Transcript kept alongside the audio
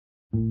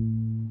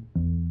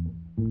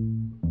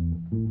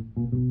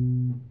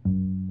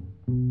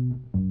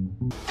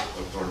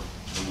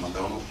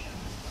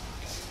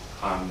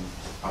and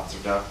after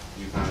that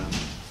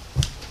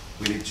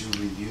we need to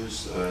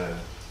reduce the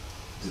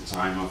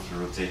time of the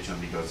rotation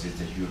because it's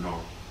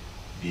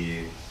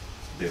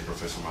the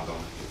Professor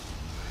McDonnell.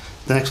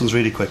 The next one's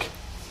really quick.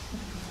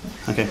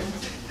 Okay.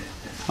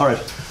 All right.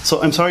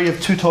 So I'm sorry you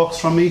have 2 talks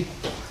from me.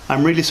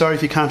 I'm really sorry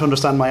if you can't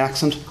understand my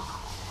accent.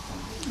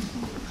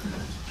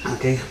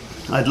 Okay.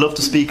 I'd love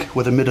to speak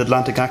with a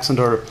mid-Atlantic accent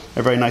or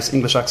a very nice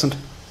English accent.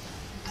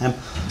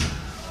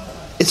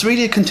 It's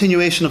really a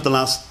continuation of the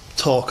last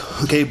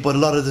talk, okay, but a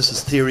lot of this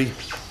is theory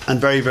and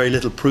very, very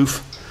little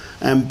proof.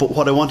 But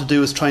what I want to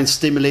do is try and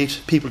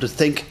stimulate people to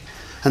think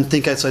and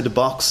think outside the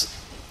box.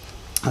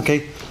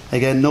 Okay,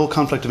 again, no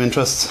conflict of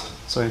interests.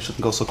 Sorry, I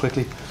shouldn't go so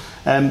quickly.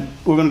 We're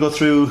going to go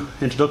through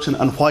introduction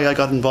and why I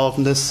got involved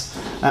in this.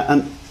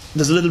 And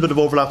there's a little bit of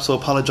overlap, so I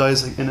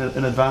apologise in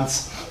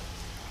advance.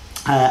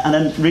 And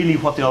then really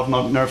what the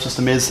autonomic nervous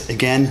system is,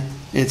 again,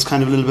 it's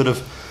kind of a little bit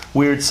of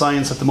weird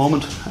science at the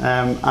moment,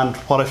 and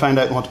what I found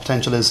out and what the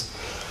potential is.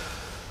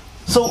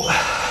 So,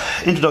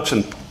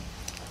 introduction.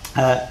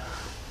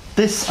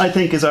 This, I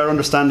think, is our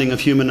understanding of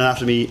human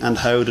anatomy and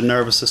how the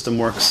nervous system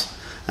works.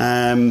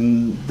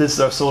 This is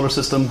our solar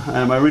system.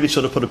 I really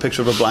should have put a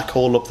picture of a black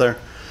hole up there,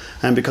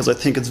 because I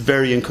think it's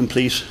very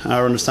incomplete,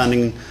 our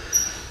understanding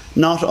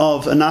not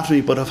of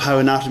anatomy but of how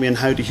anatomy and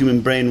how the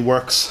human brain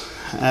works.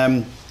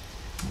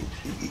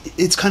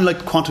 It's kind of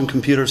like quantum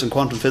computers and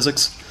quantum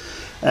physics.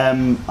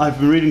 I've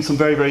been reading some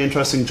very, very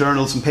interesting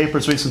journals and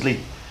papers recently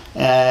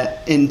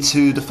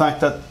into the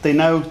fact that they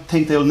now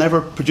think they'll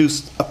never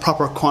produce a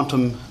proper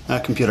quantum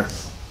computer.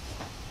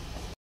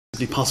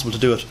 It's possible to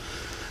do it.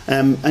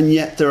 And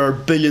yet there are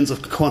billions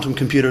of quantum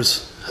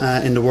computers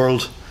in the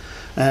world.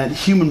 The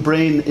human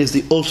brain is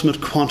the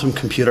ultimate quantum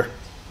computer.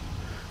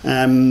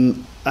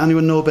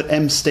 Anyone know about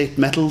M-state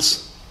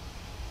metals?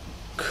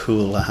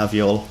 Cool, I have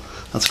you all.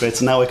 That's great.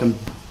 So now I can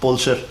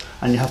bullshit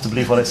and you have to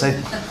believe what I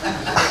say.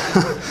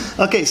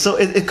 Okay, so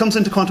it comes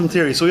into quantum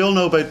theory. So we all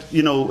know about,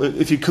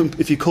 if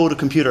you code a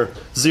computer,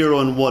 0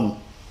 and 1.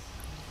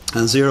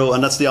 And 0,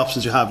 and that's the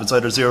options you have. It's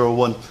either 0 or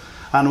 1.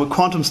 And with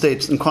quantum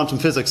states in quantum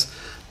physics,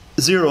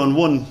 0 and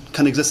 1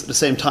 can exist at the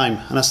same time.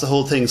 And that's the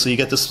whole thing. So you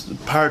get this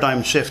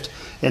paradigm shift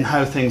in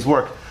how things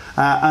work.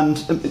 And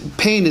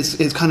pain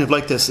is kind of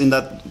like this, in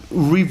that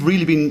we've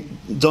really been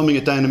dumbing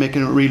it down and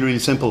making it really, really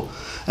simple.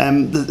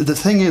 The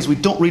thing is, we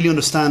don't really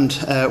understand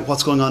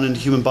what's going on in the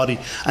human body,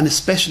 and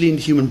especially in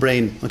the human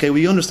brain. Okay,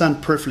 we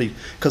understand peripherally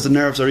because the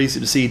nerves are easy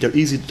to see, they're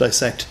easy to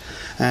dissect,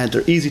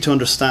 they're easy to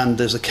understand.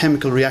 There's a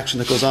chemical reaction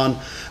that goes on,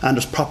 and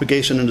there's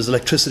propagation, and there's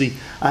electricity,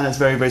 and it's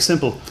very, very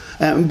simple.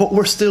 But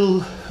we're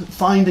still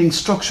finding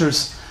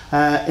structures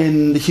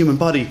in the human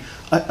body.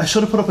 I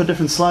should have put up a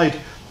different slide.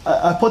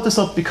 I put this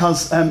up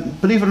because,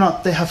 believe it or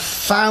not, they have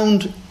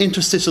found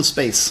interstitial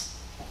space.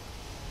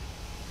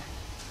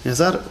 Is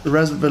that a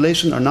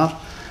revelation or not?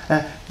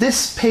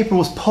 This paper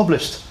was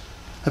published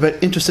about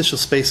interstitial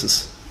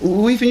spaces.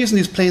 We've been using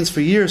these planes for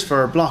years for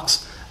our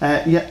blocks,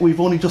 yet we've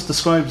only just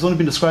described, it's only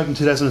been described in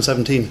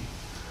 2017.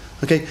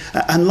 Okay,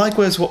 and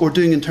likewise what we're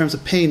doing in terms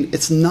of pain,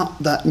 it's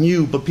not that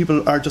new, but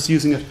people are just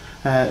using it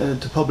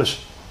to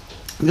publish.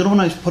 The other one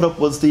I put up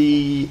was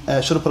should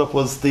have put up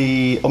was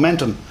the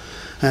omentum.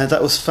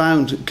 That was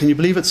found. Can you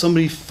believe it?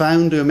 Somebody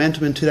found the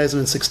omentum in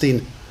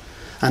 2016,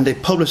 and they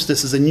published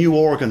this as a new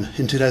organ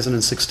in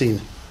 2016.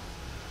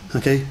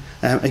 Okay.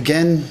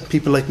 Again,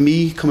 people like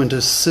me come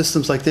into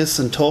systems like this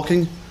and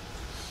talking.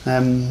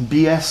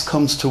 BS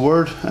comes to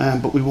word,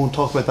 but we won't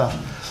talk about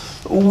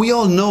that. We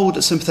all know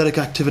that sympathetic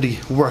activity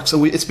works,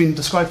 and it's been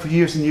described for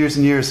years and years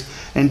and years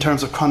in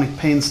terms of chronic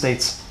pain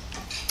states.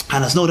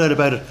 And there's no doubt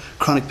about it,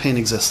 chronic pain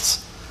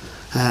exists.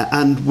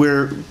 And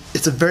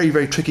it's a very,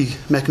 very tricky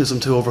mechanism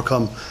to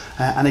overcome.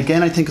 And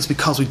again, I think it's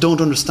because we don't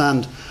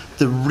understand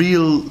the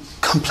real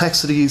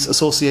complexities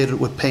associated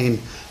with pain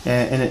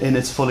in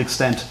its full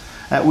extent.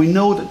 We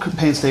know that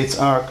pain states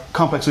are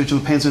complex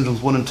regional pain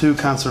syndromes 1 and 2,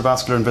 cancer,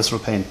 vascular and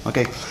visceral pain.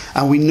 Okay,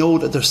 and we know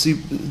that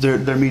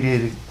they're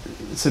mediated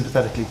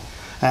sympathetically.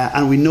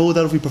 And we know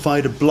that if we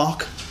provide a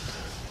block,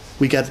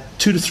 we get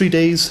 2 to 3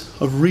 days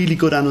of really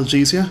good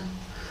analgesia,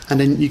 and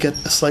then you get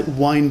a slight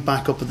wind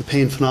back up of the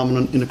pain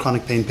phenomenon in a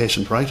chronic pain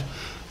patient, right?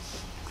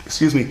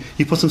 Excuse me.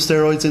 You put some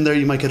steroids in there,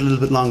 you might get a little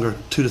bit longer,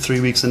 2 to 3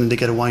 weeks, and then they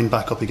get a wind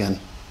back up again.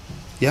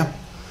 Yeah?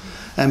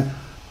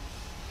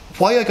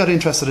 Why I got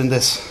interested in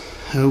this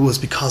was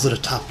because of the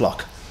tap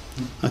block.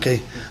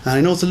 Okay? And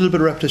I know it's a little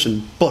bit of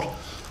repetition, but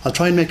I'll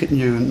try and make it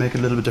new and make it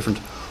a little bit different.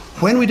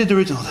 When we did the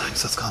original,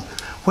 thanks, that's gone.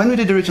 When we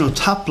did the original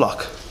tap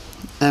block,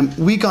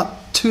 we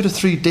got 2 to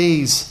 3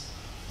 days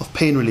of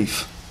pain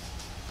relief.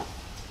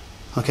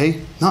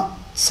 Okay, not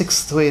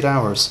 6 to 8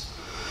 hours.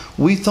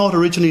 We thought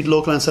originally the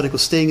local anaesthetic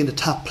was staying in the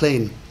tap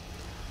plane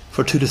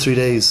for 2 to 3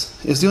 days.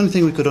 It's the only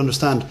thing we could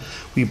understand.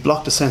 We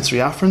blocked the sensory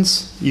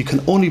afferents. You can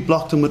only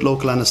block them with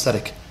local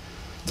anaesthetic.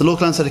 The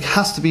local anaesthetic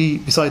has to be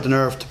beside the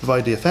nerve to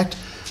provide the effect.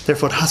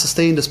 Therefore, it has to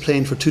stay in this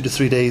plane for 2 to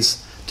 3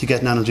 days to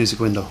get an analgesic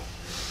window.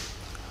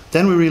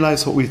 Then we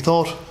realised what we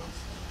thought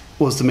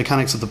was the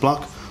mechanics of the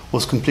block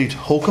was complete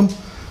hokum,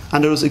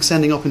 and it was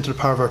extending up into the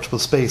paravertebral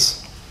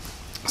space.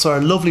 So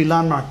our lovely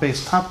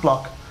landmark-based tap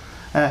block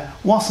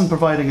wasn't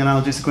providing an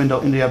analgesic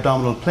window in the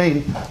abdominal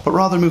plane, but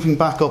rather moving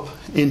back up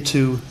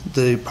into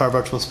the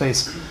paravertebral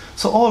space.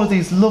 So all of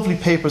these lovely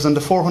papers and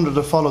the 400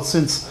 that followed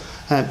since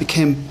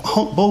became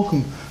bulk,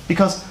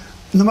 because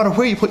no matter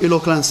where you put your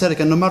local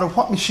anaesthetic and no matter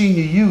what machine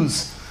you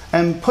use,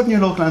 putting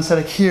your local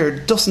anaesthetic here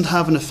doesn't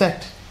have an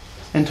effect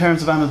in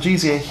terms of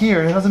analgesia.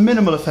 Here it has a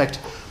minimal effect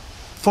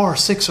for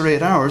 6 or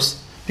 8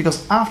 hours,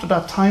 because after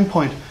that time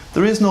point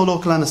there is no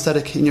local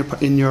anaesthetic in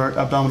your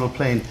abdominal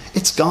plane.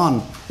 It's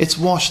gone. It's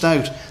washed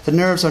out. The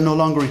nerves are no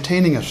longer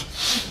retaining it.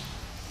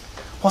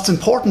 What's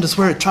important is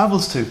where it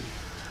travels to.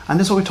 And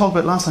this is what we talked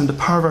about last time, the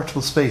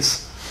paravertebral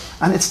space.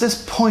 And it's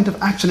this point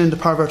of action in the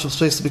paravertebral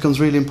space that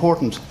becomes really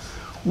important.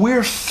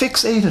 We're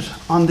fixated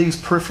on these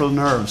peripheral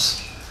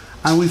nerves,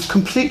 and we've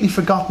completely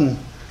forgotten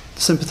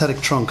the sympathetic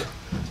trunk.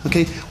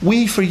 Okay,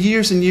 we for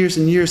years and years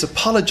and years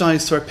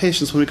apologised to our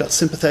patients when we got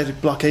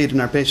sympathetic blockade in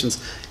our patients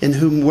in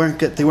whom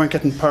they weren't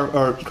getting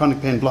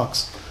chronic pain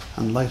blocks.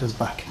 And light is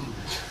back.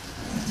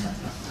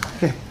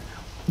 Okay,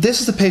 this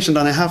is the patient,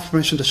 and I have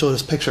permission to show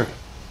this picture.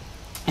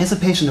 It's a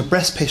patient, a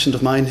breast patient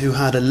of mine, who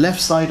had a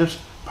left-sided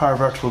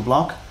paravertebral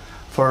block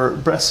for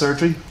breast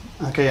surgery.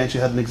 Okay, and she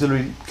had an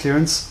axillary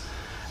clearance,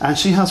 and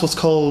she has what's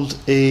called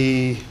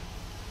a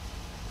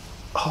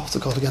what's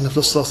it called again? I've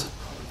lost.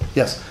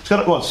 Yes,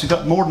 she's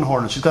got more than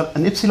horner. She's got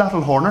an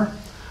ipsilateral horner,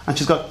 and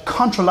she's got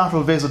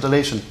contralateral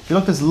vasodilation. If you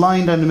look at this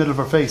line down the middle of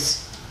her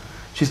face,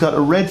 she's got a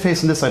red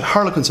face on this side,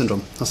 Harlequin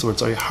syndrome. That's the word,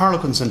 sorry,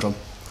 Harlequin syndrome.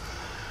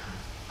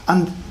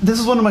 And this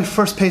is one of my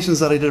first patients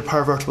that I did a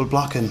paravertebral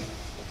block in.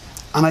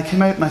 And I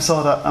came out and I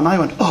saw that, and I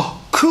went, oh,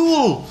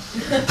 cool!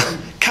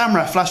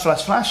 Camera, flash,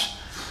 flash, flash.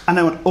 And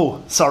I went,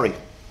 oh, sorry.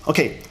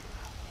 Okay,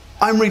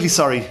 I'm really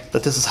sorry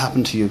that this has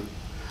happened to you.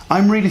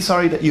 I'm really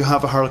sorry that you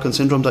have a Harlequin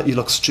syndrome, that you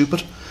look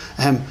stupid.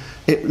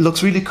 It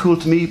looks really cool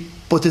to me,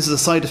 but this is a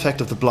side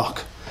effect of the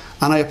block.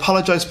 And I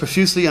apologised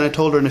profusely, and I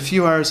told her in a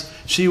few hours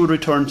she would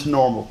return to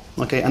normal,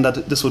 okay, and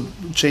that this would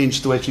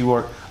change the way she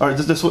were, or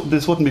this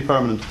wouldn't be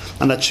permanent,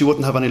 and that she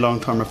wouldn't have any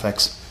long-term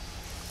effects.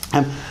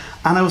 And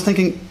I was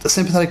thinking, the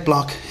sympathetic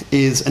block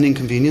is an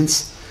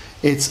inconvenience.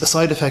 It's a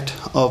side effect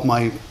of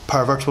my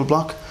paravertebral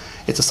block.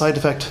 It's a side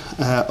effect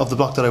of the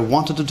block that I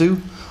wanted to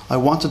do. I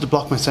wanted to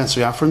block my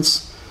sensory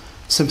afferents.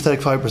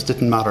 Sympathetic fibres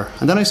didn't matter.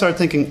 And then I started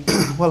thinking,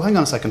 well, hang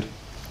on a second.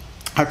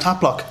 Our tap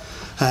block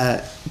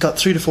got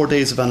 3 to 4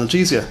 days of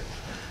analgesia.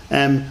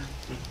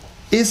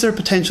 Is there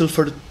potential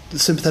for the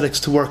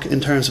sympathetics to work in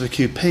terms of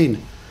acute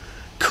pain?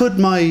 Could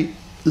my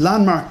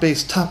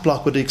landmark-based tap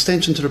block with the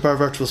extension to the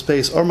paravertebral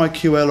space, or my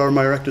QL or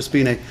my erector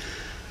spinae,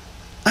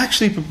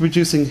 actually be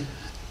producing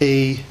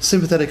a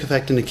sympathetic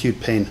effect in acute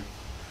pain?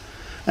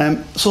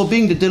 So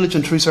being the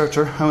diligent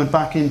researcher, I went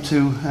back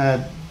into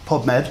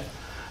PubMed,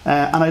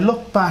 and I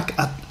looked back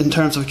at, in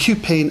terms of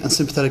acute pain and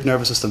sympathetic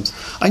nervous systems.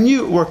 I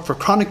knew it worked for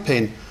chronic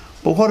pain,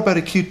 but what about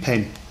acute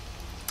pain?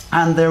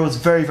 And there was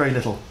very, very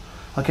little.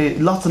 Okay,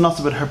 lots and lots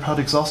about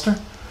hepatic zoster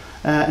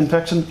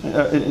infection,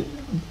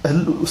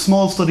 a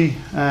small study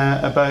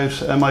about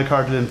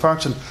myocardial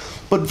infarction,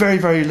 but very,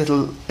 very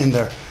little in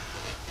there.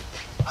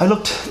 I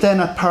looked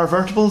then at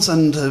paravertebrals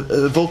and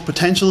evoked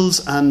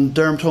potentials and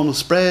dermatonal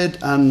spread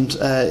and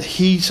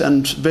heat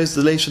and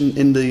vasodilation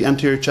in the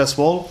anterior chest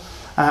wall.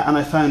 And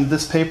I found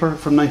this paper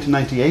from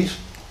 1998,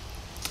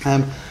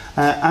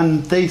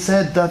 and they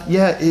said that,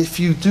 yeah, if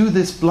you do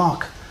this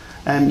block,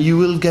 you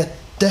will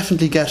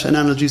definitely get an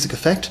analgesic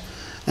effect,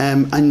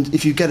 and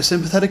if you get a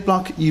sympathetic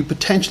block, you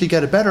potentially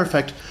get a better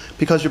effect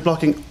because you're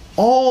blocking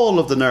all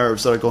of the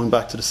nerves that are going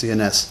back to the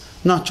CNS,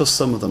 not just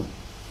some of them.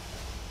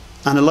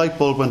 And a light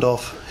bulb went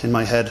off in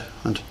my head,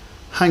 and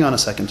hang on a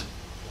second,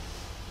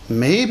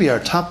 maybe our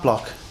tap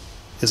block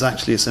is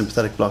actually a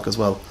sympathetic block as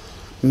well.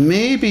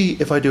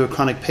 Maybe if I do a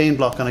chronic pain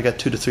block and I get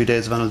 2 to 3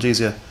 days of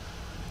analgesia,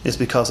 it's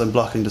because I'm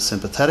blocking the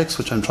sympathetics,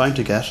 which I'm trying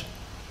to get,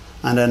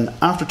 and then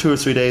after 2 or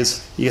 3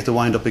 days you get to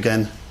wind up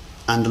again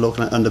and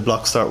the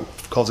blocks start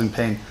causing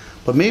pain.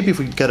 But maybe if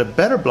we get a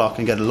better block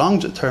and get a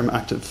long-term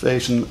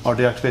activation or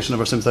deactivation of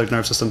our sympathetic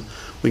nerve system,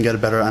 we can get a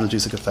better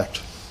analgesic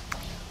effect.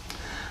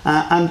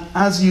 And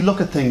as you look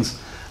at things,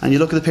 and you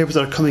look at the papers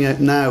that are coming out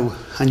now,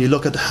 and you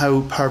look at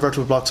how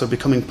paravertebral blocks are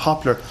becoming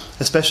popular,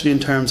 especially in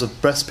terms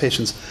of breast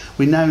patients,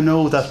 we now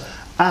know that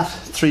at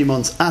 3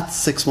 months, at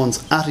 6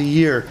 months, at a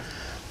year,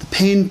 the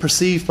pain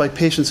perceived by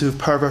patients who have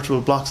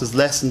paravertebral blocks is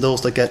less than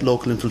those that get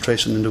local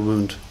infiltration in the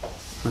wound.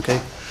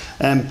 Okay,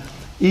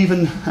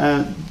 even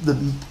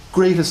the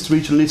greatest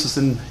regional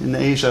anaesthetist in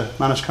Asia,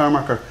 Manish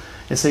Karmakar,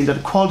 is saying that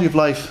the quality of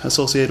life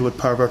associated with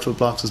paravertebral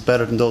blocks is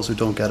better than those who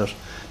don't get it.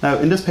 Now,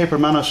 in this paper,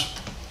 Manish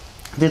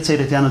did say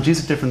that the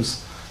analgesic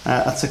difference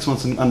at 6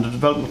 months and the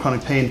development of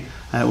chronic pain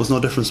was no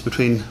difference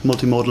between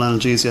multimodal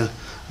analgesia,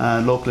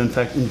 local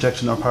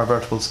injection or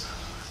paravertebrals.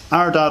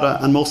 Our data,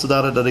 and most of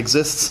the data that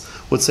exists,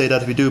 would say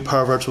that if you do a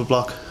paravertebral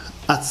block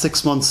at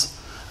 6 months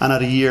and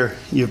at a year,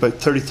 you have about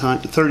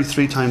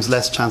 33 times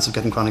less chance of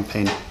getting chronic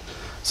pain.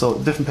 So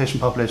different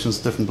patient populations,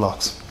 different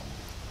blocks.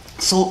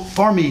 So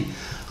for me,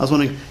 I was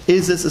wondering,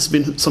 is this has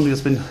been something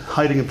that's been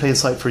hiding in plain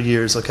sight for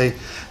years? Okay,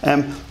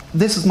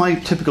 This is my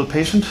typical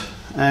patient.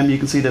 You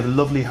can see they have a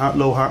lovely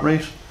low heart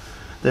rate.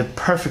 They're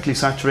perfectly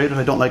saturated.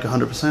 I don't like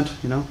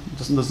 100%, you know.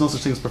 There's no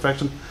such thing as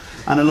perfection.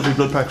 And a lovely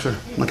blood pressure,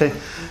 okay?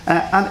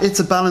 And it's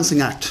a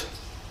balancing act,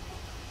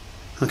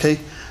 okay?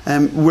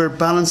 We're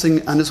balancing,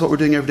 and this is what we're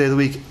doing every day of the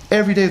week.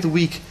 Every day of the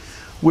week,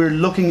 we're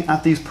looking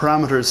at these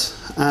parameters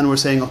and we're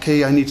saying,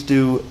 okay, I need to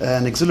do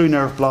an axillary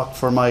nerve block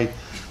for my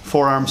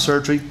forearm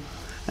surgery.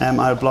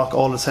 I'll block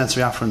all the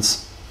sensory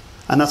afferents.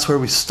 And that's where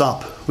we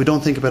stop. We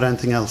don't think about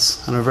anything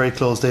else, and we're very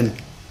closed in.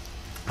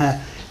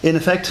 In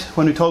effect,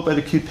 when we talk about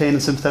acute pain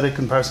and sympathetic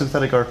and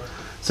parasympathetic or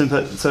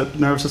sympathetic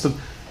nervous system,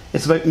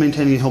 it's about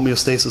maintaining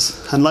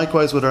homeostasis. And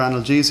likewise with our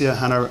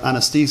analgesia and our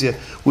anaesthesia,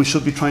 we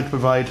should be trying to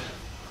provide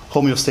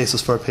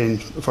homeostasis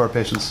for our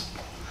patients.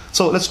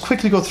 So let's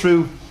quickly go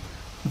through,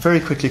 very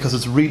quickly because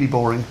it's really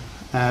boring,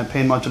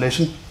 pain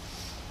modulation.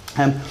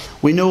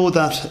 We know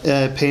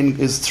that pain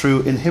is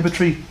through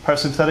inhibitory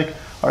parasympathetic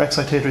or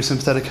excitatory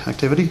sympathetic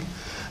activity.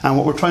 And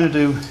what we're trying to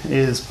do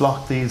is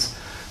block these.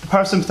 The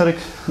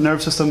parasympathetic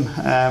nervous system,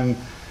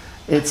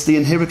 it's the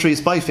inhibitory,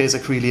 it's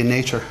biphasic really in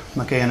nature,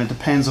 okay, and it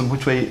depends on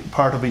which way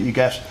part of it you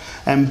get.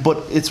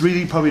 But it's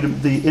really probably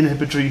the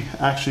inhibitory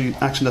action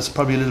that's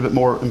probably a little bit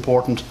more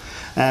important.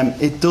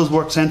 It does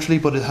work centrally,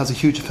 but it has a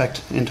huge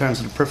effect in terms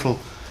of the peripheral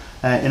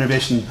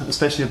innervation,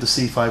 especially of the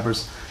C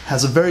fibres.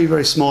 Has a very,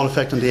 very small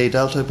effect on the A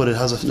delta, but it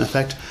has an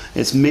effect.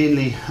 It's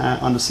mainly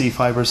on the C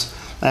fibres.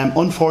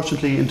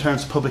 Unfortunately, in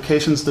terms of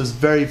publications, there's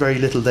very, very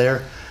little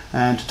there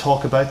to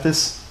talk about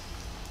this.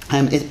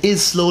 It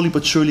is slowly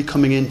but surely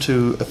coming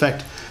into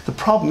effect. The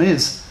problem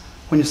is,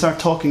 when you start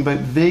talking about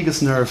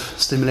vagus nerve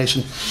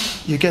stimulation,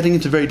 you're getting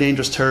into very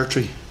dangerous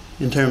territory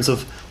in terms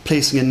of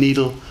placing a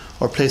needle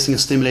or placing a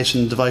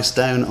stimulation device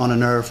down on a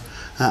nerve,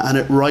 and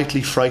it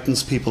rightly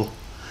frightens people.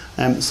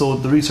 So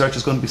the research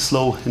is going to be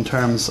slow in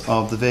terms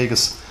of the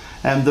vagus.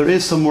 There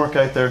is some work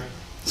out there,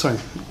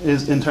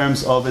 in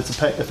terms of its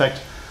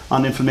effect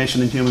on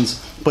inflammation in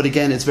humans, but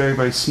again it's very,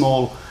 very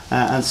small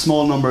and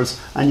small numbers,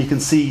 and you can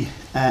see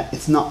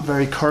it's not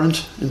very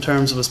current in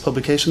terms of its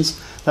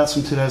publications. That's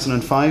from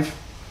 2005.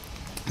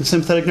 The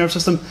sympathetic nervous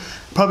system,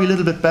 probably a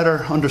little bit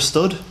better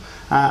understood,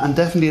 and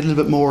definitely a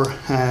little bit more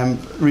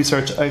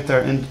research out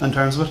there in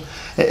terms of it.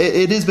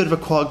 It is a bit of a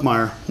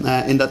quagmire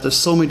in that there's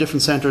so many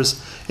different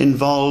centres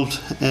involved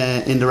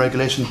in the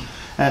regulation.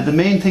 The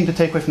main thing to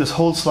take away from this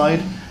whole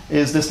slide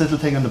is this little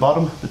thing on the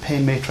bottom, the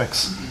pain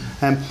matrix.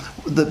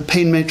 The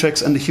pain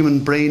matrix and the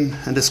human brain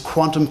and this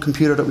quantum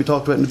computer that we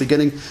talked about in the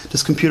beginning,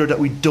 this computer that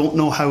we don't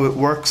know how it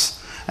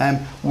works,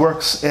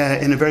 works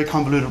in a very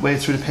convoluted way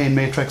through the pain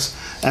matrix,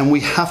 and we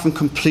haven't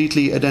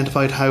completely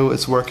identified how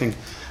it's working.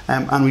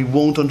 And we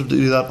won't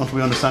do that until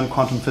we understand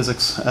quantum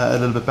physics a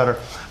little bit better.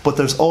 But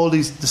there's all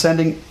these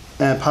descending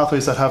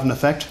pathways that have an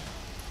effect,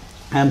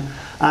 and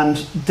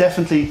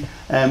definitely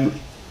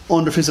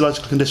under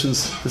physiological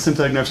conditions, the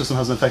sympathetic nervous system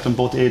has an effect on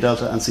both A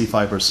delta and C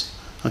fibres.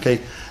 Okay.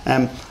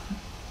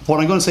 What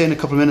I'm going to say in a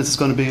couple of minutes is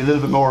going to be a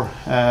little bit more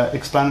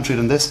explanatory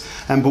than this,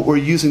 but we're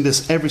using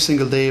this every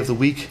single day of the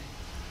week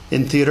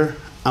in theatre,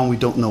 and we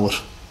don't know it,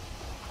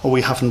 or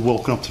we haven't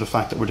woken up to the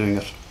fact that we're doing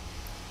it.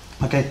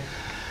 Okay.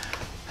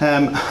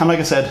 And like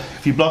I said,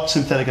 if you block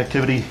sympathetic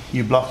activity,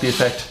 you block the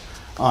effect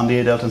on the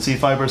A delta and C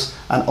fibres,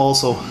 and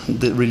also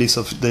the release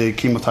of the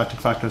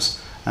chemotactic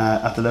factors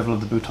at the level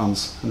of the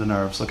boutons in the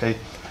nerves. Okay.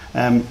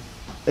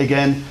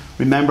 Again,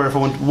 remember, if I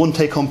want one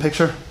take-home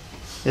picture,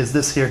 is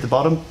this here at the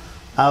bottom,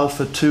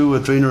 alpha 2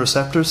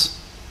 adrenoreceptors.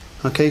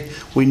 Okay,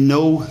 we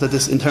know that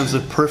this, in terms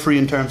of periphery,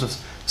 in terms of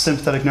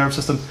sympathetic nervous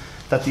system,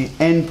 that the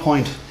end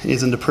point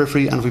is in the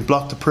periphery, and if we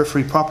block the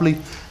periphery properly,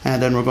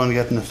 and then we're going to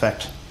get an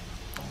effect.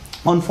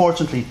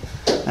 Unfortunately,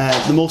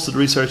 the most of the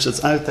research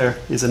that's out there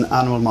is in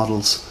animal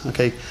models,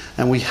 okay,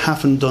 and we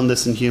haven't done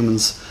this in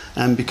humans,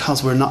 and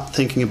because we're not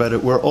thinking about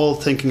it, we're all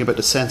thinking about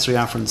the sensory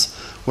afferents,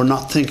 we're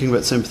not thinking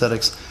about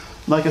sympathetics.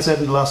 Like I said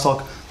in the last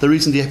talk, the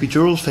reason the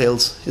epidural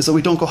fails is that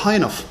we don't go high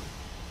enough.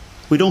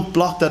 We don't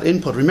block that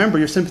input. Remember,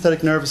 your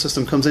sympathetic nervous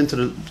system comes into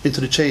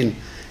the chain.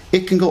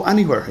 It can go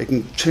anywhere. It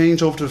can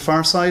change over to the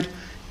far side.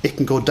 It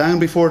can go down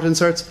before it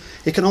inserts.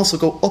 It can also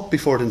go up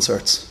before it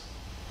inserts.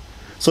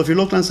 So if your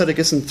local anaesthetic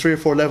isn't 3 or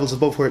 4 levels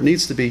above where it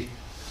needs to be,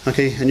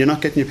 okay, and you're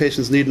not getting your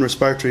patients needing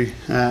respiratory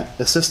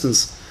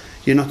assistance,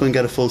 you're not going to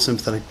get a full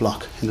sympathetic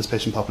block in this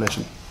patient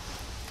population.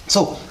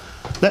 So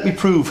let me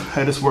prove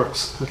how this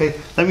works. Okay,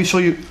 let me show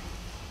you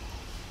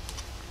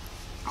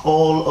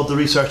all of the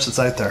research that's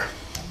out there.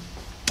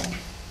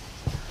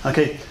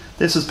 Okay,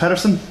 this is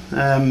Pedersen,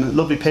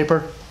 lovely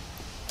paper,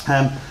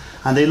 and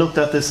they looked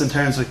at this in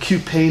terms of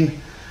acute pain,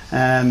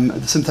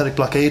 the sympathetic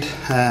blockade,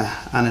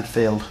 and it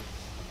failed.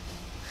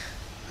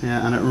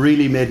 Yeah, and it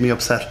really made me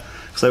upset,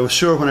 because I was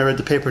sure when I read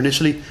the paper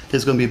initially this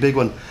was going to be a big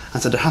one. I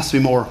said there has to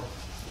be more.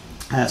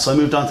 So I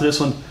moved on to this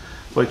one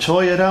by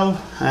Choi et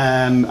al,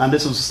 and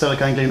this was systolic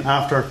ganglion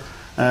after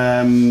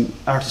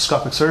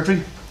arthroscopic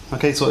surgery.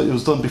 Okay, so it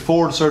was done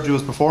before the surgery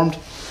was performed.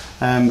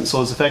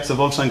 So it's effects of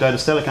ultrasound guided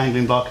systolic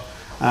ganglion block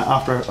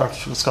after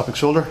arthroscopic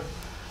shoulder,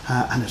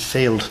 and it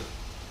failed.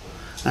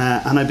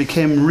 And I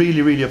became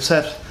really, really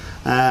upset.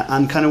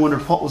 and kind of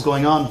wondered what was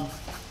going on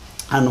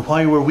and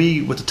why were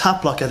we with the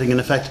tap block getting an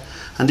effect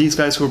and these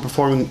guys who were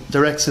performing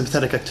direct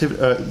sympathetic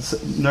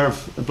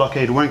nerve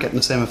blockade weren't getting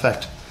the same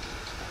effect.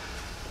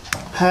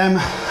 And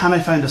I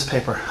found this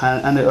paper,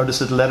 or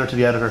this little letter to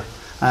the editor,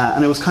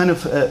 and it was kind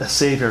of a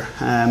saviour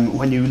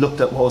when you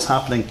looked at what was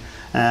happening.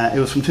 It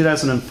was from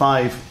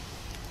 2005,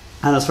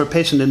 and it's for a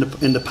patient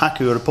in the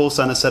PACU, or the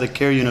post-anaesthetic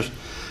care unit,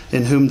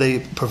 in whom they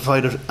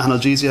provided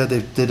analgesia,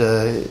 they did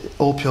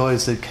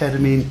opioids, they did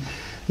ketamine,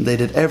 they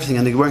did everything,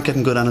 and they weren't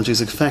getting good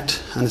analgesic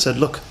effect. And they said,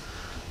 look,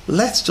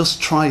 let's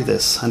just try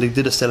this. And they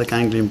did a stellic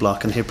ganglion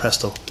block, and hey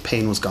presto,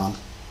 pain was gone.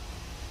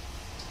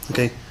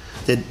 Okay,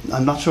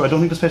 I'm not sure, I don't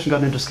think this patient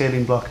got an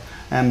interscalene block,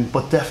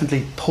 but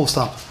definitely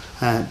post-op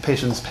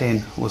patient's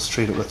pain was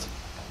treated with.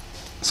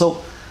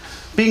 So,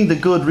 being the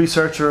good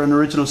researcher and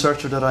original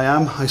researcher that I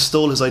am, I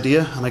stole his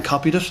idea and I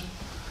copied it.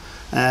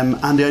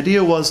 And the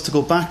idea was to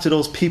go back to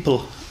those people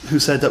who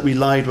said that we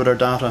lied with our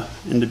data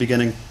in the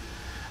beginning.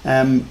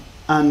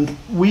 And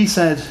we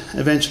said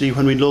eventually,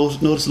 when we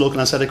noticed the local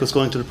anaesthetic was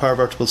going to the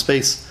paravertebral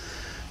space,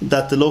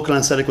 that the local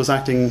anaesthetic was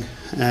acting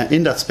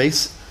in that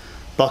space,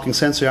 blocking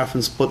sensory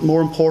afferents, but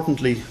more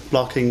importantly,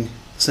 blocking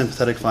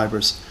sympathetic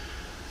fibres.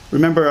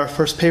 Remember our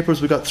first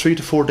papers, we got 3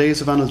 to 4 days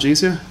of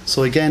analgesia.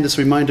 So again, this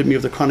reminded me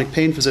of the chronic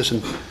pain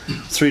physician,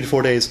 3 to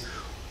 4 days.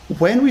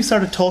 When we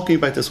started talking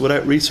about this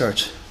without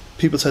research,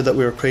 people said that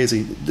we were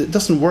crazy. It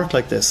doesn't work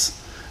like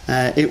this.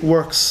 It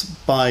works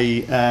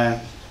by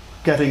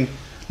getting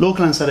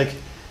local anaesthetic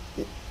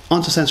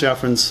onto sensory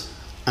afferents,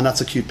 and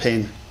that's acute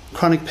pain.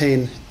 Chronic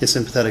pain is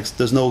sympathetic.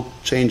 There's no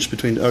change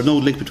between, or no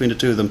link between the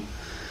two of them.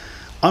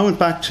 I went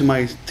back to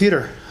my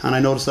theatre and I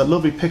noticed that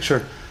lovely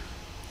picture,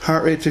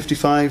 heart rate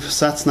 55,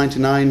 SATs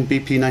 99,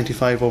 BP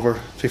 95 over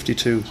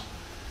 52.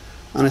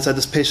 And I said,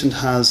 this patient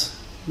has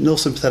no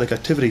sympathetic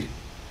activity.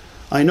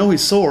 I know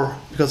he's sore,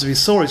 because if he's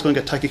sore he's going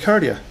to get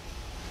tachycardia.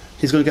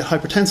 He's going to get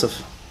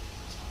hypertensive.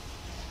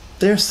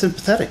 They're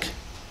sympathetic.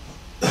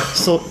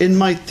 So in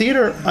my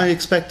theatre, I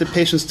expect the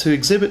patients to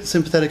exhibit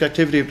sympathetic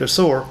activity if they're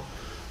sore,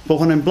 but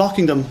when I'm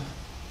blocking them,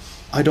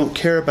 I don't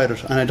care about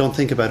it and I don't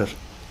think about it.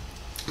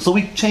 So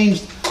we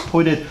changed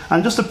what we did.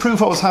 And just to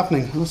prove what was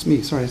happening, oh, it's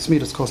me, sorry, it's me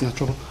that's causing that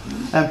trouble.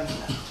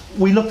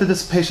 We looked at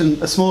this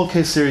patient, a small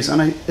case series,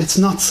 and it's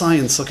not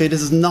science, okay?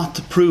 This is not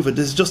to prove it,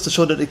 this is just to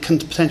show that it can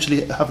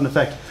potentially have an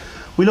effect.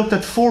 We looked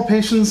at 4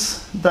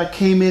 patients that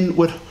came in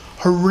with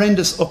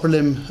horrendous upper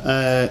limb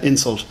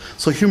insult,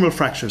 so humeral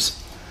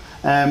fractures.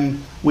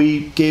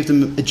 We gave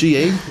them a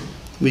GA,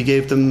 we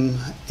gave them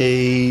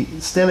a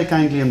stellic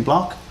ganglion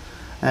block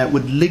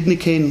with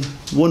lignocaine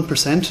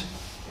 1%,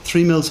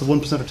 3 mils of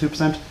 1% or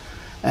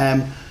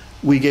 2%.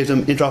 We gave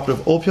them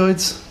intraoperative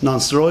opioids,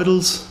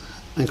 non-steroidals,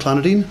 and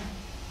clonidine.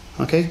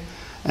 Okay.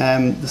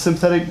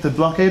 The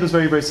blockade was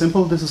very, very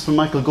simple. This is from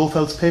Michael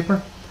Gofeld's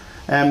paper.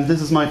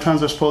 This is my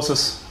transverse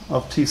process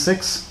of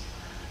T6.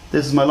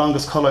 This is my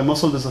longus colli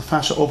muscle. There's a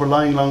fascia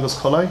overlying longus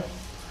colli.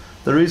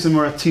 The reason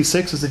we're at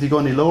T6 is if you go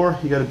any lower,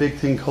 you get a big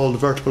thing called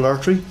vertebral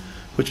artery,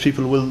 which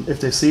people will, if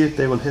they see it,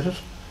 they will hit it.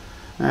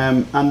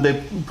 And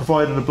they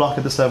provided a block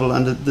at this level,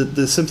 and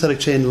the sympathetic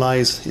chain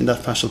lies in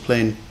that fascial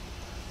plane.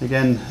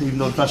 Again, even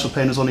though the fascial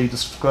plane was only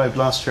described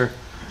last year,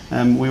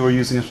 we were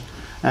using it.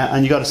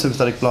 And you got a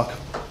sympathetic block.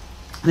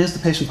 Here's the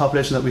patient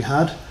population that we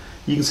had.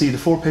 You can see the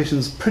 4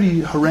 patients, pretty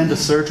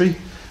horrendous surgery,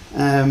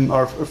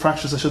 or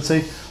fractures I should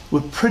say,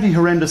 with pretty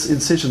horrendous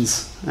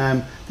incisions.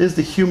 There's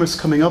the humerus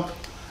coming up,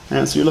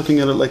 so you're looking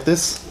at it like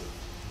this.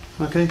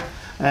 Okay,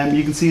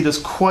 you can see there's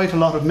quite a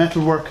lot of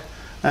metal work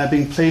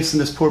being placed in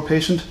this poor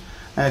patient,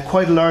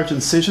 quite a large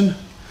incision.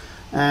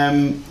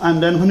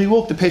 And then when we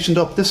woke the patient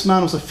up, this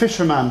man was a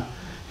fisherman.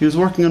 He was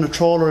working on a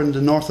trawler in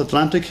the North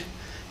Atlantic.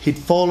 He'd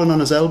fallen on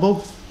his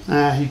elbow.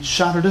 He'd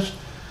shattered it.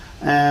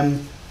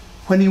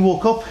 When he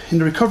woke up in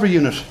the recovery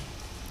unit,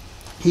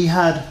 he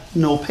had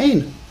no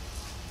pain.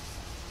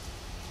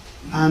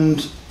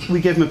 And we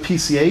gave him a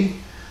PCA,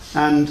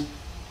 and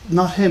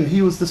not him,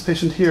 he was this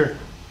patient here.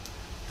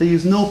 They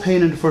used no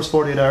pain in the first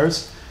 48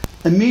 hours.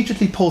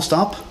 Immediately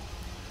post-op,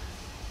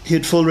 he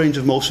had full range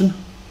of motion.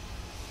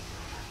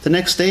 The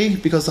next day,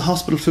 because the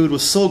hospital food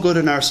was so good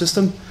in our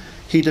system,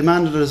 he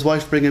demanded that his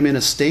wife bring him in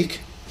a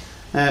steak,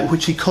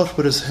 which he cut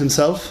with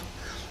himself.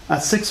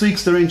 At 6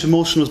 weeks, the range of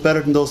motion was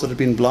better than those that had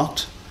been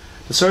blocked.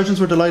 The surgeons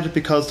were delighted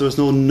because there was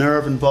no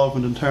nerve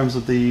involvement in terms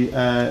of the,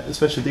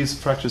 especially these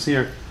fractures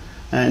here,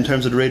 in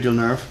terms of the radial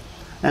nerve.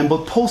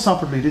 But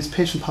post-operatively, this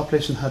patient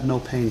population had no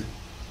pain.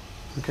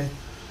 Okay,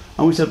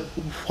 and we said,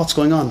 what's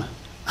going on?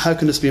 How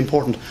can this be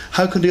important?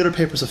 How can the other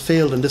papers have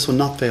failed and this one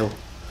not fail?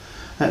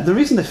 The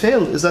reason they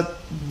failed is that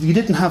you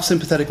didn't have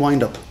sympathetic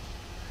wind-up.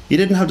 You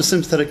didn't have the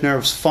sympathetic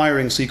nerves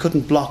firing, so you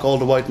couldn't block all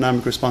the white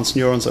dynamic response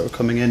neurons that were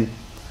coming in.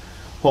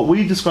 What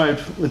we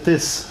described with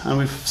this, and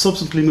we've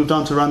subsequently moved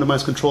on to a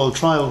randomized controlled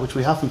trial, which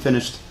we haven't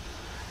finished,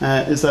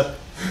 is that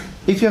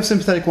if you have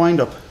sympathetic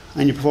wind-up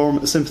and you perform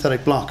a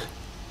sympathetic block,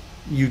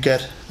 you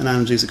get an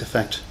analgesic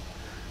effect.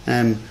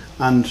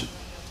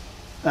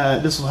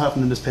 This will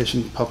happen in this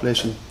patient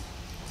population.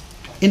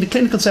 In the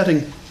clinical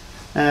setting,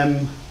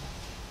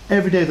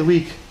 every day of the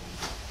week.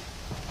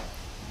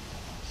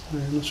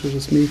 Sorry, I'm not sure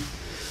it's me.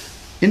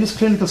 In this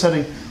clinical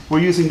setting, we're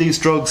using these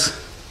drugs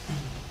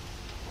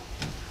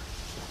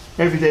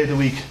every day of the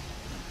week,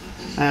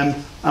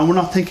 and we're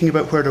not thinking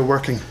about where they're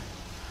working.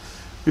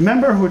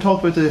 Remember we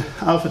talked about the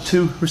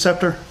alpha-2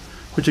 receptor,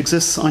 which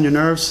exists on your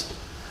nerves?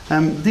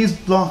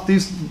 These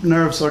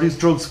nerves, or these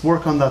drugs,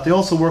 work on that. They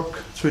also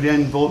work through the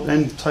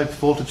N-type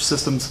voltage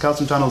systems,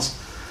 calcium channels,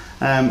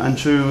 and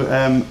through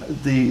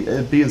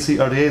the B and C,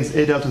 or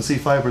the A delta and C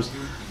fibers.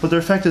 But their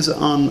effect is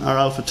on our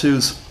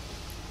alpha-2s.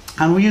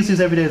 And we use these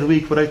every day of the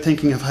week without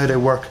thinking of how they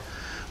work.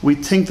 We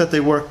think that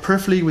they work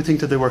peripherally, we think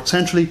that they work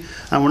centrally,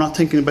 and we're not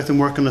thinking about them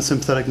working on the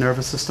sympathetic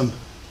nervous system.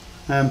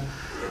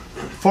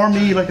 For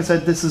me, like I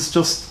said, this is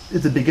just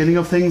the beginning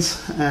of things.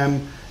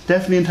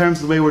 Definitely in terms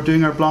of the way we're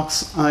doing our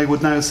blocks, I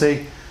would now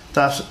say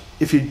that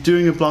if you're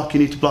doing a block, you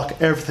need to block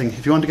everything.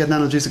 If you want to get an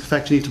analgesic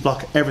effect, you need to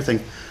block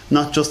everything,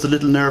 not just the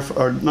little nerve,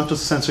 or not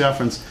just the sensory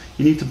afferents.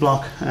 You need to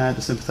block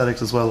the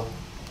sympathetics as well.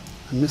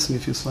 I'm missing a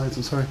few slides,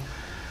 I'm sorry.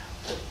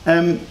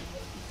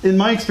 In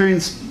my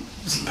experience,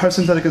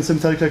 parasympathetic and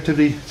sympathetic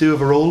activity do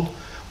have a role.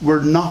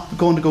 We're not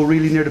going to go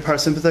really near the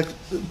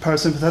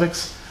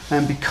parasympathetics,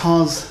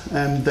 because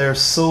they're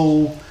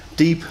so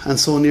deep and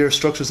so near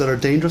structures that are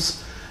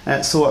dangerous.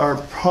 So our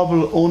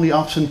probable only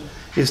option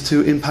is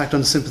to impact on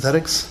the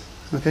sympathetics.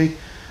 Okay,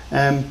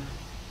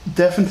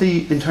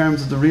 definitely in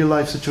terms of the real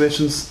life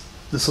situations,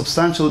 the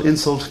substantial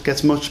insult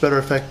gets much better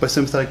effect by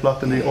sympathetic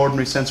block than the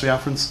ordinary sensory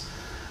afferents,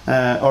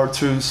 or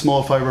through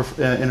small fibre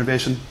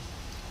innervation.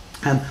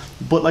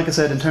 But like I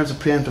said, in terms of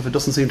preemptive, it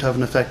doesn't seem to have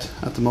an effect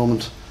at the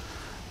moment.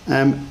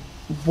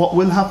 What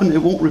will happen,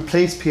 it won't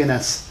replace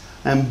PNS,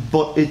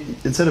 but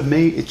instead of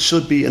may, it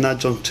should be an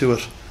adjunct to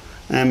it.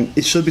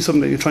 It should be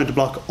something that you're trying to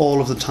block all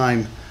of the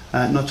time,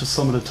 not just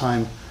some of the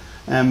time.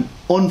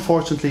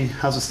 Unfortunately,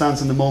 as it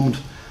stands in the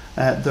moment,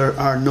 there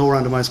are no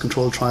randomised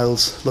controlled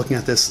trials looking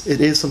at this.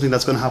 It is something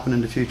that's going to happen in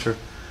the future,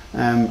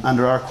 and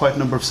there are quite a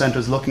number of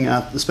centres looking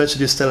at, especially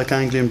the stellate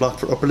ganglion block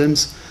for upper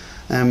limbs.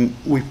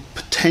 We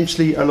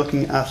potentially are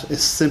looking at a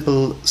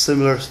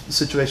similar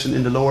situation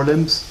in the lower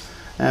limbs,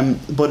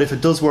 but if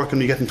it does work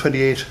and you're getting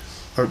 28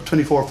 or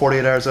 24 or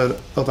 48 hours out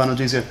of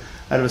analgesia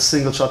out of a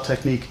single shot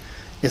technique,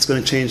 it's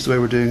going to change the way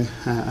we're doing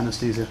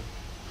anaesthesia.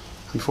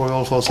 And before we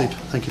all fall asleep,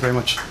 thank you very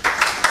much.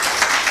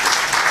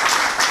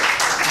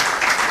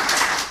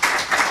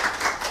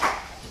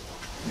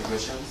 Any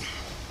questions?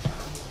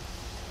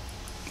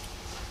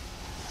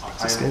 I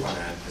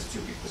have a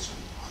stupid question.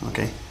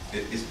 Okay.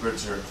 Is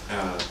better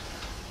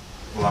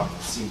block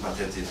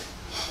sympathetic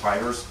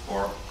fibers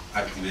or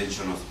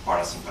activation of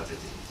parasympathetic?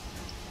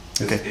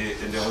 Okay.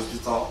 In the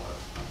hospital,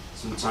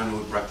 sometimes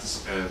we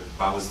practice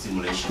bowel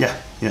stimulation. Yeah.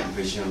 The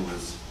patient will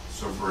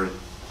suffer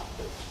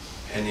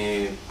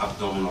any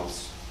abdominal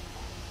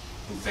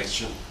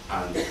infection,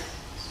 and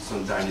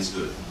sometimes it's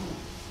good.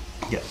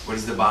 Yeah. What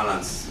is the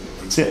balance?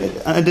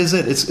 And is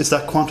it? It's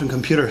that quantum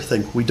computer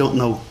thing. We don't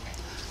know.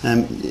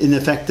 In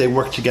effect, they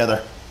work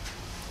together.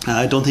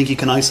 I don't think you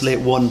can isolate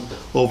one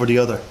over the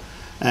other.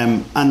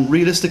 And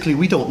realistically,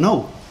 we don't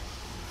know.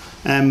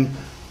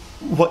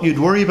 What you'd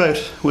worry about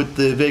with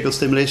the vagal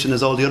stimulation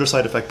is all the other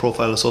side effect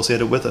profile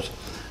associated with it,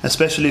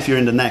 especially if you're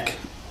in the neck.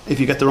 If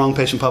you get the wrong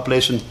patient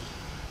population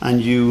and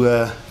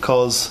you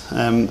cause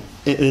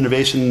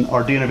innervation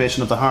or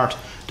de-innervation of the heart,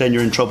 then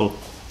you're in trouble.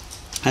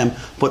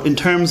 But in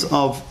terms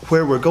of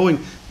where we're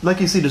going,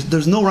 like you see,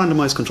 there's no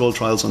randomised controlled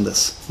trials on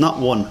this, not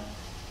one.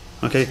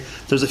 Okay,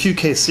 there's a few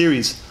case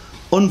series.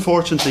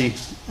 Unfortunately,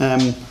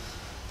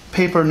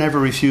 paper never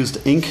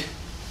refused ink,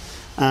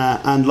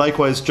 and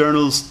likewise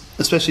journals,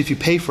 especially if you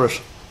pay for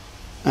it,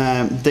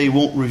 they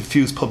won't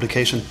refuse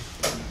publication.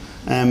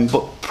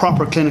 But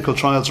proper clinical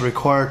trials are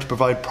required to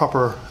provide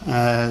proper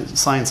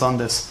science on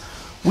this.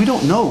 We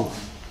don't know.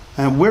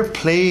 We're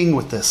playing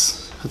with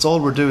this. That's all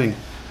we're doing.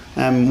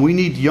 We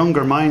need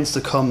younger minds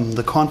to come,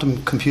 the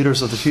quantum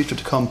computers of the future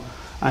to come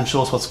and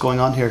show us what's going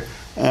on here.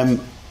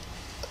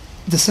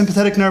 The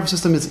sympathetic nervous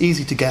system is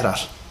easy to get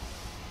at.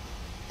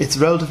 It's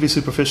relatively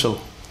superficial.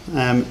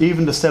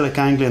 Even the stellate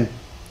ganglion,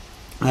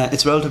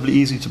 it's relatively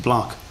easy to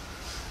block.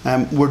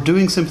 We're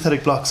doing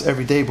sympathetic blocks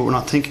every day, but we're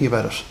not thinking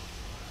about it.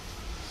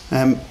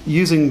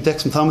 Using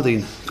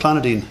dexmedetomidine,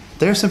 clonidine,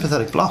 they're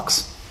sympathetic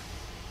blocks,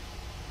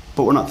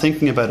 but we're not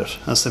thinking about it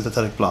as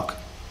sympathetic block.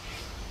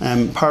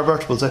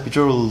 Paravertebrals,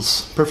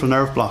 epidurals, peripheral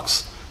nerve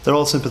blocks, they're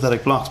all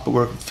sympathetic blocks, but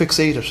we're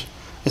fixated.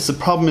 The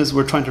problem is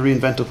we're trying to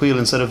reinvent the wheel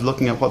instead of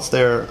looking at what's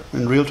there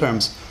in real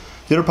terms.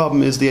 The other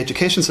problem is the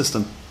education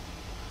system.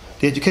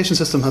 The education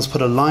system has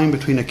put a line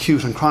between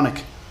acute and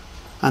chronic,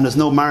 and there's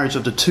no marriage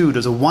of the two.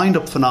 There's a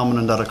wind-up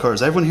phenomenon that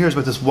occurs. Everyone hears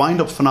about this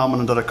wind-up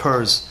phenomenon that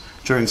occurs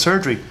during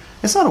surgery.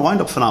 It's not a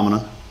wind-up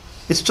phenomenon.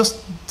 It's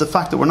just the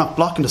fact that we're not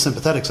blocking the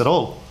sympathetics at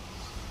all,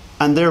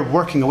 and they're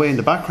working away in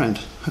the background.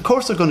 Of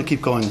course they're going to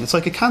keep going. It's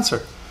like a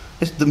cancer.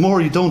 The more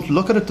you don't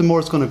look at it, the more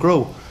it's going to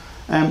grow.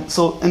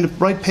 So in the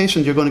right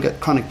patient, you're going to get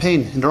chronic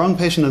pain. In the wrong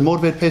patient and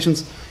motivated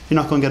patients, you're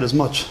not going to get as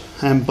much.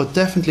 But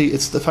definitely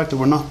it's the fact that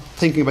we're not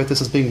thinking about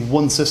this as being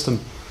one system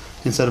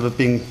instead of it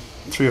being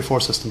 3 or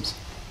 4 systems.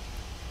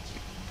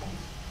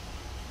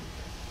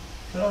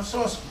 Can I just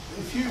ask,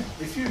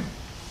 if you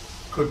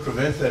could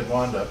prevent that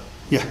wind-up,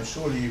 Yeah.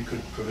 surely you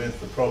could prevent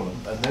the problem,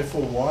 and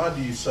therefore why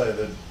do you say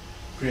that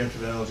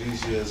preemptive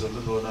analgesia is of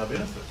little or no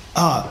benefit?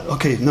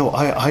 Okay, no,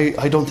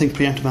 I don't think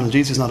preemptive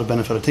analgesia is not a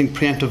benefit. I think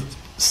preemptive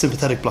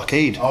sympathetic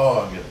blockade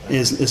I get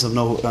it. is of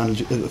no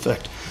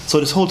effect. So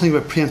this whole thing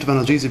about preemptive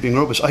analgesia being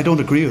rubbish, I don't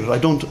agree with it.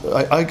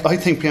 I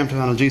think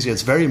preemptive analgesia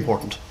is very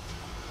important.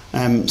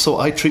 So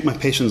I treat my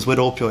patients with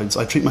opioids.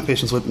 I treat my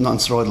patients with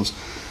non-steroidals.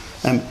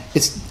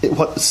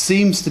 What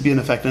seems to be an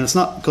effect, and it's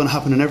not going to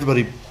happen in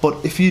everybody,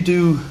 but if you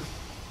do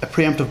a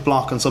preemptive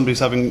block on somebody who's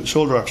having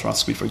shoulder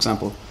arthroscopy, for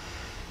example,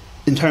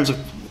 in terms of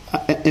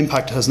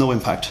impact, it has no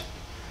impact.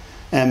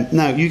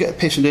 Now, you get a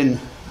patient in,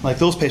 like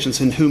those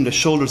patients in whom the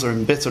shoulders are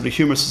in bits or the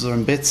humeruses are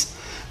in bits,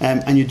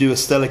 and you do a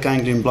stellate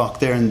ganglion block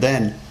there and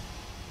then,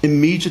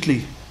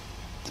 immediately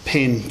the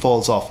pain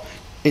falls off.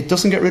 It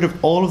doesn't get rid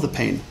of all of the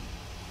pain,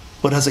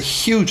 but has a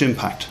huge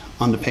impact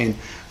on the pain.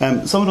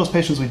 Some of those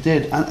patients we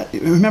did, and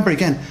remember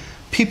again,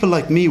 people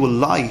like me will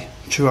lie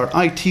through our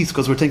eye teeth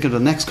because we're thinking of the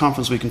next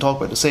conference we can talk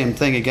about the same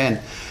thing again.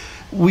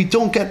 We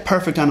don't get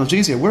perfect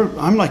analgesia.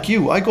 I'm like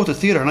you, I go to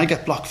theatre and I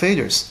get block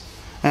failures.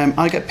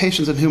 I get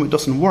patients in whom it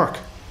doesn't work.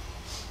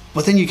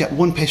 But then you get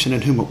one patient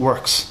in whom it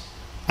works,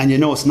 and you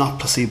know it's not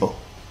placebo.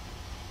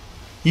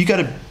 You get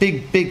a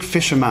big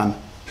fisherman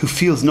who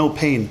feels no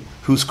pain,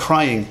 who's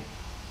crying,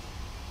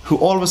 who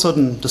all of a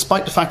sudden,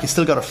 despite the fact he's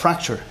still got a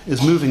fracture,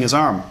 is moving his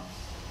arm.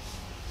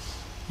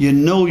 You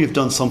know you've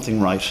done something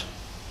right.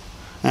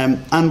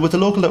 And with the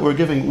local that we're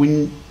giving,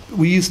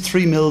 we use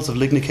 3 mils of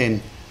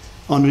lignocaine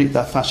underneath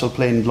that fascial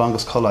plane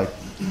longus colli.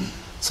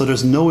 So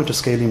there's no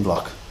interscalene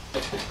block.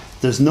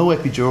 There's no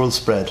epidural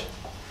spread.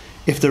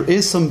 If there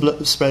is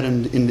some spread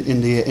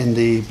in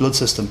the blood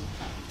system,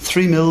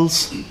 3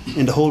 mils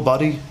in the whole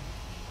body,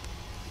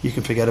 you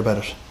can forget about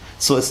it.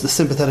 So it's the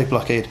sympathetic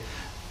blockade.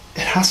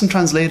 It hasn't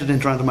translated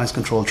into randomized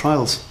controlled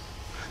trials.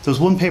 There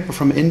was one paper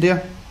from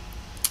India,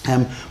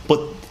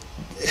 but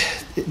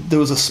there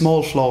was a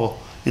small flaw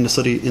in the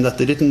study in that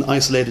they didn't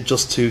isolate it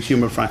just to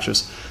humeral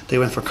fractures. They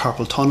went for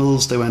carpal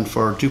tunnels, they went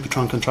for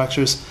dupuytron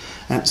contractures,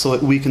 so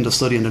it weakened the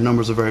study and the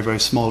numbers are very, very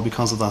small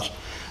because of that.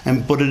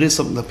 But it is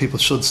something that people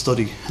should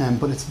study,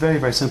 but it's very,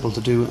 very simple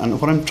to do. And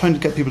what I'm trying to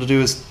get people to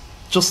do is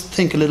just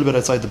think a little bit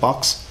outside the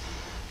box.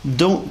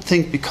 Don't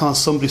think because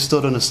somebody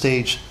stood on a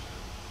stage,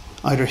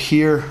 either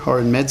here or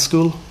in med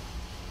school,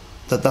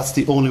 that that's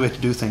the only way to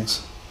do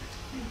things.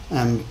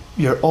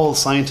 You're all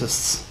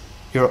scientists.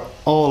 You're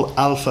all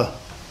alpha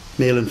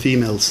male and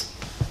females.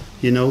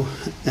 You know,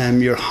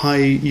 you're high.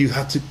 You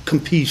have to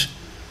compete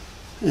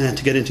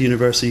to get into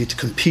university, to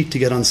compete to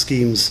get on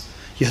schemes.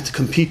 You have to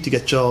compete to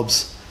get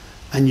jobs,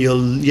 and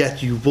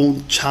yet you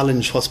won't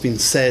challenge what's been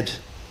said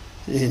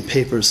in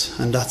papers,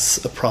 and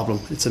that's a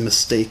problem. It's a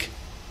mistake.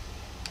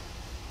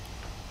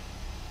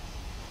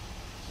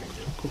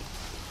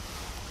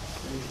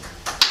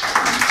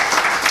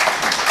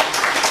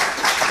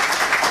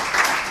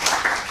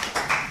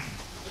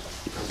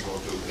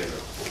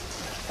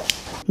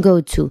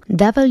 Go to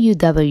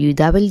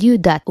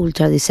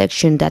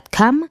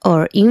www.ultradissection.com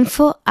or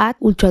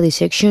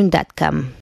info@ultradissection.com.